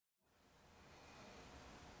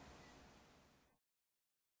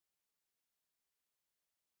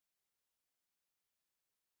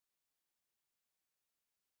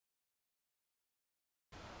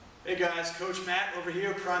Hey guys, Coach Matt over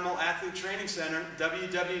here, Primal Athlete Training Center,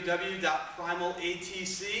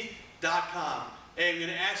 www.primalatc.com. Hey, I'm going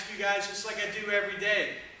to ask you guys, just like I do every day,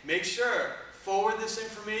 make sure, forward this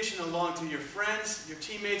information along to your friends, your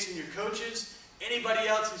teammates, and your coaches, anybody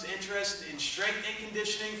else who's interested in strength and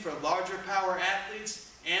conditioning for larger power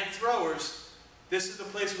athletes and throwers. This is the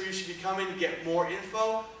place where you should be coming to get more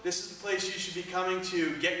info. This is the place you should be coming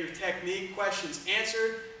to get your technique questions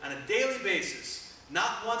answered on a daily basis.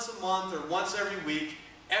 Not once a month or once every week.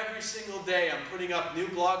 Every single day I'm putting up new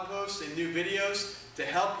blog posts and new videos to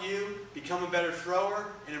help you become a better thrower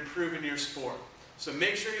and improve in your sport. So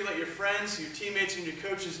make sure you let your friends, your teammates, and your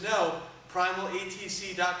coaches know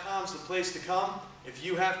primalatc.com is the place to come if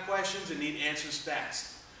you have questions and need answers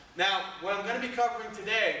fast. Now, what I'm going to be covering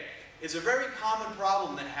today is a very common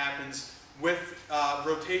problem that happens with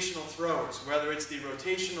rotational throwers, whether it's the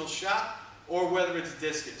rotational shot or whether it's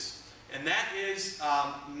discus. And that is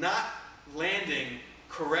not landing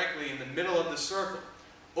correctly in the middle of the circle,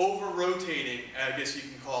 over-rotating, I guess you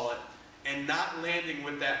can call it, and not landing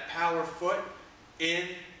with that power foot in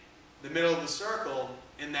the middle of the circle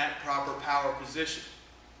in that proper power position.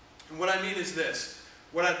 And what I mean is this.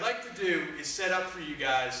 What I'd like to do is set up for you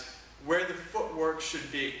guys where the footwork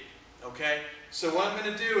should be. Okay? So what I'm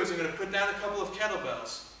going to do is I'm going to put down a couple of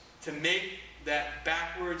kettlebells to make that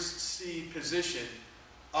backwards C position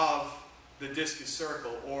of the discus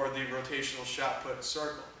circle or the rotational shot put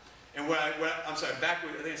circle. And I'm sorry,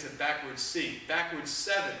 backward, I think I said backwards C, backwards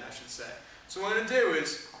 7 I should say. So what I'm going to do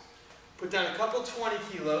is put down a couple 20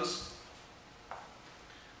 kilos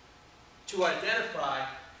to identify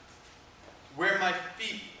where my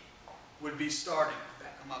feet would be starting.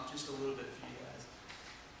 Back them up just a little bit for you guys.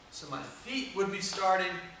 So my feet would be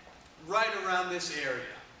starting right around this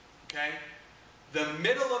area. Okay? The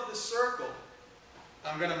middle of the circle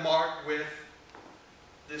I'm going to mark with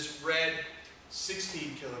this red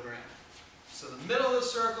 16 kilogram. So the middle of the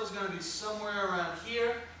circle is going to be somewhere around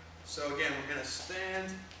here. So again, we're going to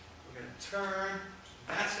stand, we're going to turn.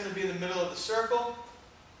 That's going to be the middle of the circle.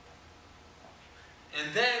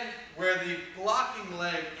 And then where the blocking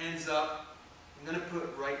leg ends up, I'm going to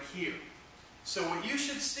put right here. So what you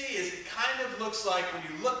should see is it kind of looks like, when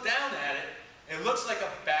you look down at it, it looks like a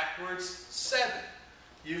backwards 7.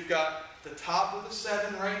 You've got the top of the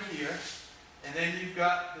 7 right here, and then you've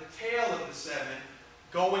got the tail of the 7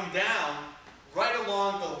 going down right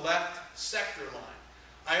along the left sector line.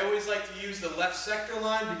 I always like to use the left sector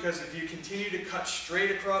line because if you continue to cut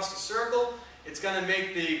straight across the circle, it's going to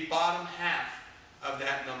make the bottom half of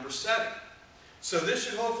that number 7. So this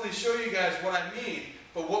should hopefully show you guys what I mean,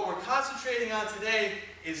 but what we're concentrating on today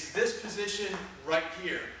is this position right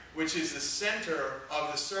here, which is the center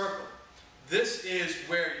of the circle. This is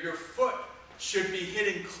where your foot should be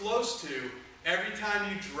hitting close to every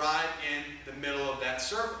time you drive in the middle of that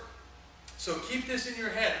circle. So keep this in your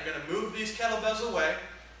head. I'm going to move these kettlebells away.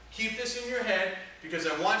 Keep this in your head because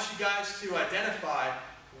I want you guys to identify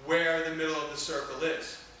where the middle of the circle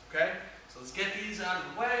is. Okay? So let's get these out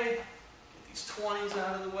of the way. Get these 20s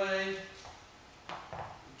out of the way.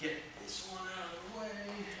 Get this one out of the way.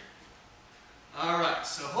 Alright,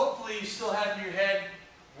 so hopefully you still have in your head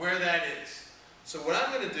where that is. So what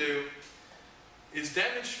I'm going to do is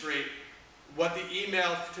demonstrate what the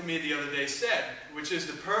email to me the other day said, which is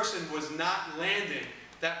the person was not landing.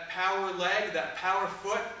 That power leg, that power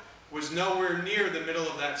foot, was nowhere near the middle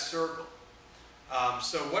of that circle.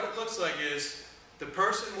 So what it looks like is the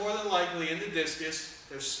person more than likely in the discus,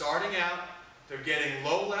 they're starting out, they're getting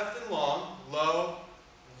low left and long, low,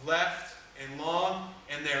 left and long,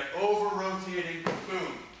 and they're over-rotating,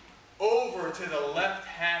 boom, over to the left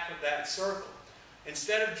half of that circle.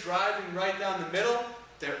 Instead of driving right down the middle,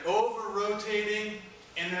 they're over-rotating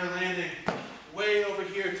and they're landing way over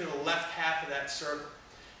here to the left half of that circle.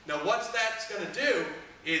 Now what that's going to do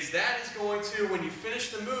is that is going to, when you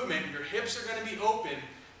finish the movement, your hips are going to be open,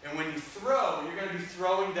 and when you throw, you're going to be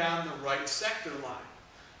throwing down the right sector line.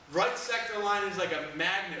 Right sector line is like a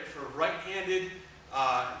magnet for right-handed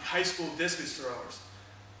high school discus throwers.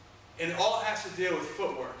 And it all has to deal with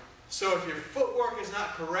footwork. So if your footwork is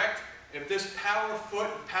not correct, if this power foot,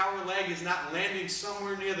 power leg is not landing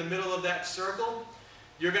somewhere near the middle of that circle,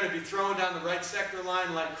 you're going to be throwing down the right sector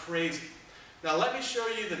line like crazy. Now let me show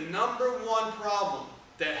you the #1 problem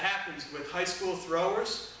that happens with high school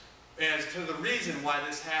throwers as to the reason why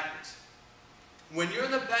this happens. When you're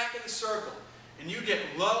in the back of the circle and you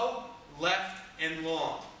get low, left, and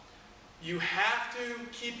long, you have to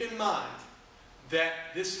keep in mind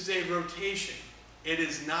that this is a rotation. It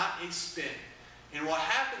is not a spin. And what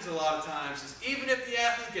happens a lot of times is even if the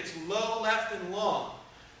athlete gets low, left, and long,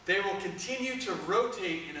 they will continue to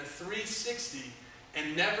rotate in a 360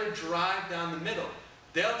 and never drive down the middle.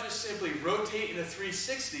 They'll just simply rotate in a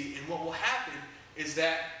 360, and what will happen is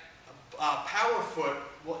that power foot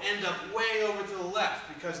will end up way over to the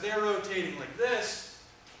left because they're rotating like this,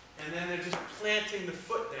 and then they're just planting the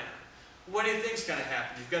foot down. What do you think is going to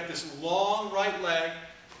happen? You've got this long right leg,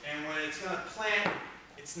 and when it's going to plant,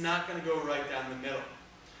 it's not going to go right down the middle.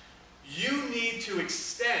 You need to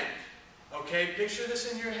extend, okay, picture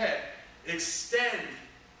this in your head, extend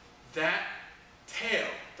that tail,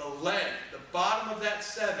 the leg, the bottom of that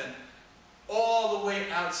 7, all the way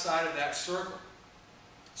outside of that circle.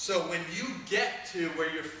 So when you get to where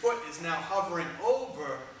your foot is now hovering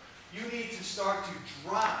over, you need to start to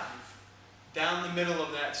drive down the middle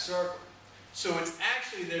of that circle. So it's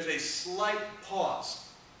actually, there's a slight pause.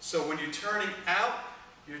 So when you're turning out,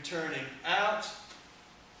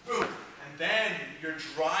 boom, and then you're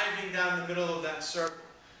driving down the middle of that circle.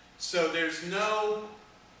 So there's no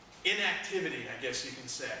inactivity, I guess you can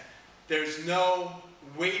say. There's no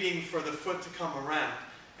waiting for the foot to come around.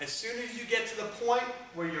 As soon as you get to the point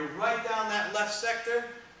where you're right down that left sector,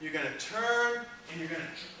 you're going to turn and you're going to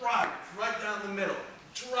drive right down the middle.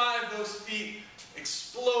 Drive those feet,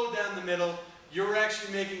 explode down the middle. You're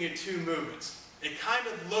actually making it 2 movements. It kind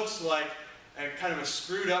of looks like kind of a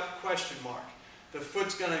screwed up question mark. The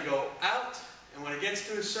foot's going to go out, and when it gets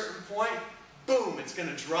to a certain point, boom, it's going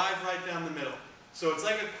to drive right down the middle. So it's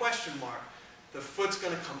like a question mark. The foot's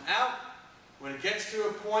going to come out. When it gets to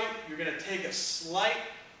a point, you're going to take a slight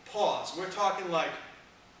pause. We're talking like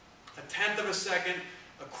a 1/10 of a second,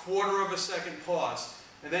 a 1/4 of a second pause.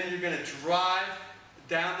 And then you're going to drive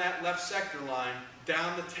down that left sector line,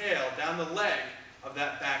 down the tail, down the leg of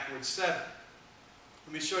that backward 7.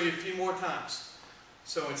 Let me show you a few more times.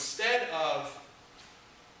 So instead of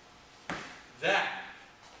that,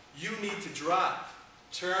 you need to drive.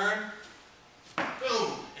 Turn,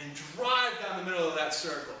 boom, and drive down the middle of that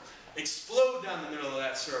circle. Explode down the middle of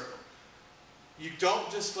that circle. You don't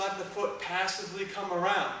just let the foot passively come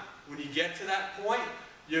around. When you get to that point,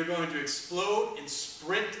 you're going to explode and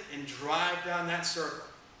sprint and drive down that circle.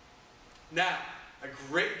 Now, a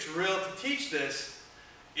great drill to teach this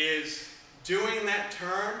is doing that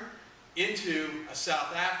turn into a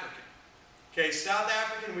South African. Okay, South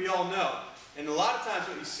African we all know. And a lot of times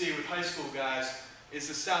what you see with high school guys is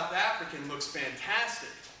the South African looks fantastic.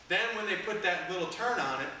 Then when they put that little turn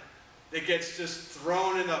on it, it gets just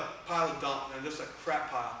thrown in a pile of dump, and just a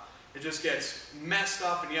crap pile. It just gets messed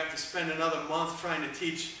up, and you have to spend another month trying to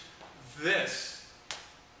teach this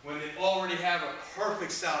when they already have a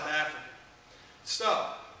perfect South African.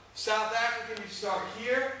 So, South African, you start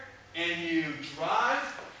here, and you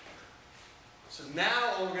drive. So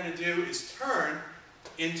now all we're going to do is turn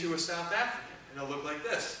into a South African, and it'll look like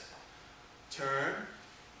this. Turn,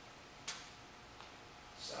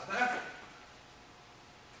 South African.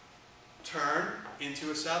 Turn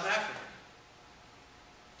into a South African.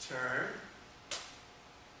 Turn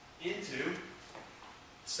into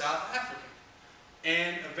South African.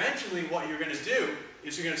 And eventually what you're going to do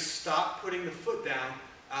is you're going to stop putting the foot down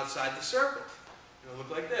outside the circle. It'll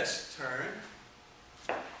look like this. Turn,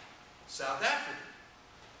 South African.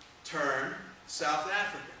 Turn, South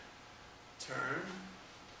African. Turn,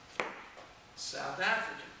 South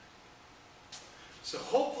African. So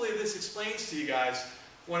hopefully this explains to you guys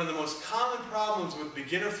one of the most common problems with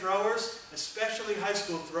beginner throwers, especially high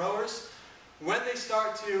school throwers, when they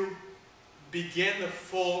start to begin the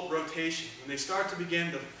full rotation, when they start to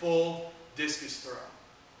begin the full discus throw.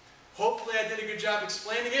 Hopefully I did a good job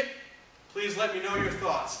explaining it. Please let me know your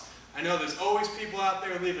thoughts. I know there's always people out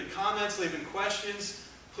there leaving comments, leaving questions.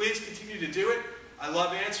 Please continue to do it. I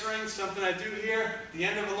love answering. Something I do here at the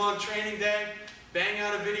end of a long training day. Bang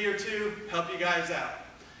out a video or 2, help you guys out.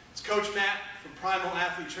 It's Coach Matt from Primal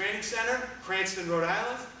Athlete Training Center, Cranston, Rhode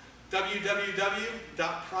Island,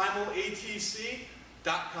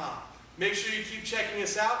 www.primalatc.com. Make sure you keep checking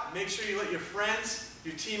us out. Make sure you let your friends,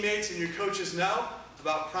 your teammates, and your coaches know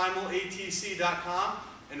about primalatc.com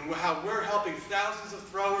and how we're helping thousands of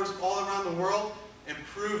throwers all around the world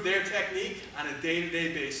improve their technique on a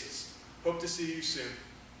day-to-day basis. Hope to see you soon.